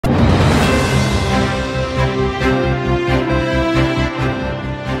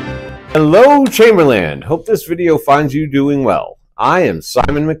Hello, Chamberland. Hope this video finds you doing well. I am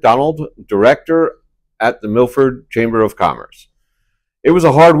Simon McDonald, Director at the Milford Chamber of Commerce. It was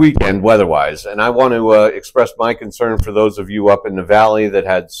a hard weekend weather-wise, and I want to express my concern for those of you up in the valley that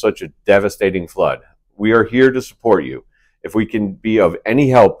had such a devastating flood. We are here to support you. If we can be of any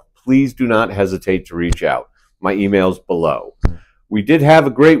help, please do not hesitate to reach out. My email's below. We did have a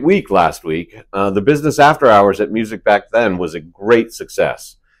great week last week. The business after hours at Music Back Then was a great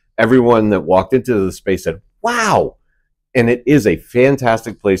success. Everyone that walked into the space said, wow! And it is a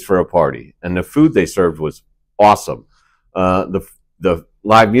fantastic place for a party. And the food they served was awesome. The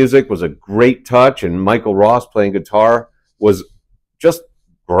live music was a great touch, and Michael Ross playing guitar was just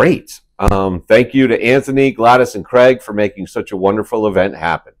great. Thank you to Anthony, Gladys, and Craig for making such a wonderful event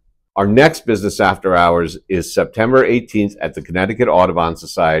happen. Our next business after hours is September 18th at the Connecticut Audubon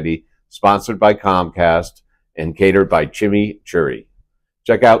Society, sponsored by Comcast and catered by Chimichurri.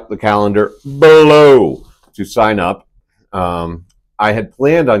 Check out the calendar below to sign up. I had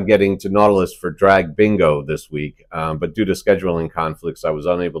planned on getting to Nautilus for Drag Bingo this week, but due to scheduling conflicts, I was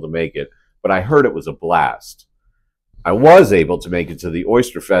unable to make it. But I heard it was a blast. I was able to make it to the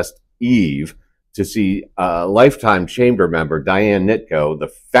Oyster Fest Eve to see lifetime chamber member Diane Nitko, the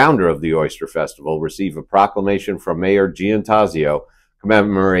founder of the Oyster Festival, receive a proclamation from Mayor Giantasio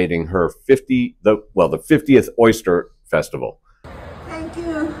commemorating her 50th Oyster Festival.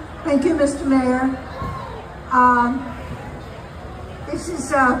 Thank you, Mr. Mayor. This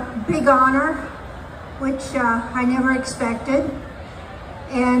is a big honor, which I never expected,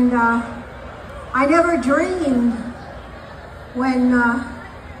 and I never dreamed when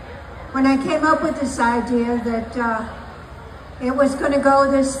I came up with this idea that it was going to go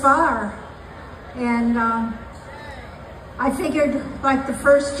this far. And I figured, like the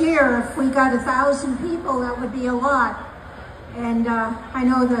first year, if we got 1,000 people, that would be a lot. And I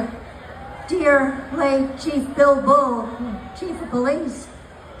know the dear late Chief Bill Bull, Chief of Police,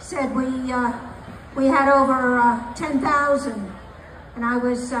 said we had over 10,000, and I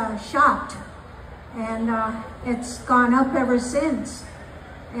was shocked. And it's gone up ever since.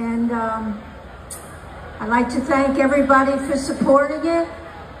 And I'd like to thank everybody for supporting it,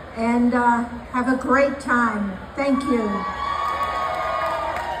 and have a great time. Thank you.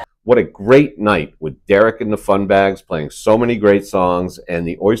 What a great night with Derek and the Fun Bags playing so many great songs, and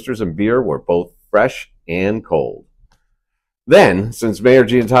the oysters and beer were both fresh and cold. Then, since Mayor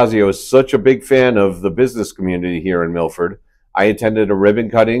Giantasio is such a big fan of the business community here in Milford, I attended a ribbon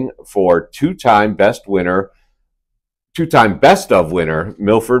cutting for two-time best of winner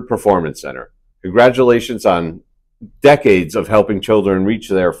Milford Performance Center. Congratulations on decades of helping children reach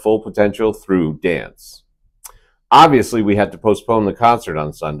their full potential through dance. Obviously, we had to postpone the concert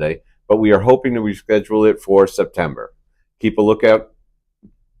on Sunday, but we are hoping to reschedule it for September. Keep a lookout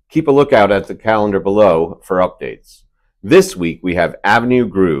at the calendar below for updates. This week, we have Avenue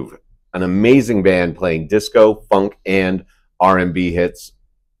Groove, an amazing band playing disco, funk, and R&B hits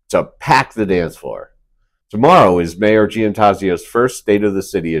to pack the dance floor. Tomorrow is Mayor Giantasio's first State of the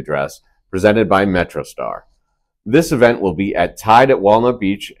City address, presented by MetroStar. This event will be at Tide at Walnut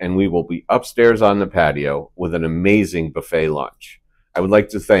Beach, and we will be upstairs on the patio with an amazing buffet lunch. I would like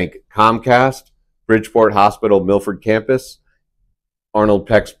to thank Comcast, Bridgeport Hospital Milford Campus, Arnold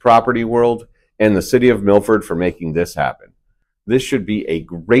Peck's Property World, and the City of Milford for making this happen. This should be a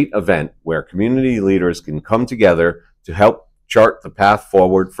great event where community leaders can come together to help chart the path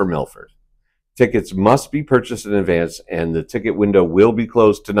forward for Milford. Tickets must be purchased in advance, and the ticket window will be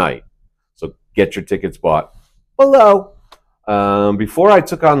closed tonight, so get your tickets bought below. Before I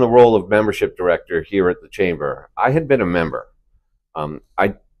took on the role of membership director here at the Chamber, I had been a member.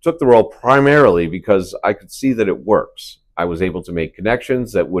 I took the role primarily because I could see that it works. I was able to make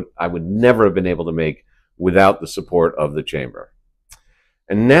connections that I would never have been able to make without the support of the Chamber.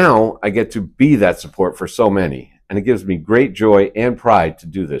 And now I get to be that support for so many, and it gives me great joy and pride to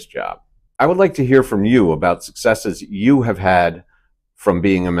do this job. I would like to hear from you about successes you have had from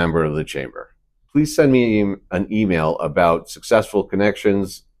being a member of the Chamber. Please send me an email about successful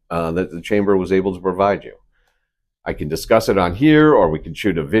connections that the Chamber was able to provide you. I can discuss it on here, or we can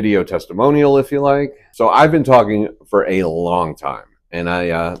shoot a video testimonial if you like. So I've been talking for a long time, and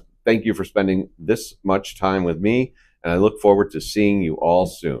I thank you for spending this much time with me, and I look forward to seeing you all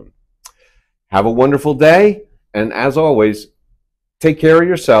soon. Have a wonderful day, and as always, take care of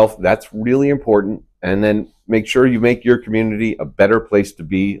yourself. That's really important, and then make sure you make your community a better place to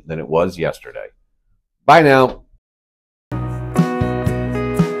be than it was yesterday. Bye now.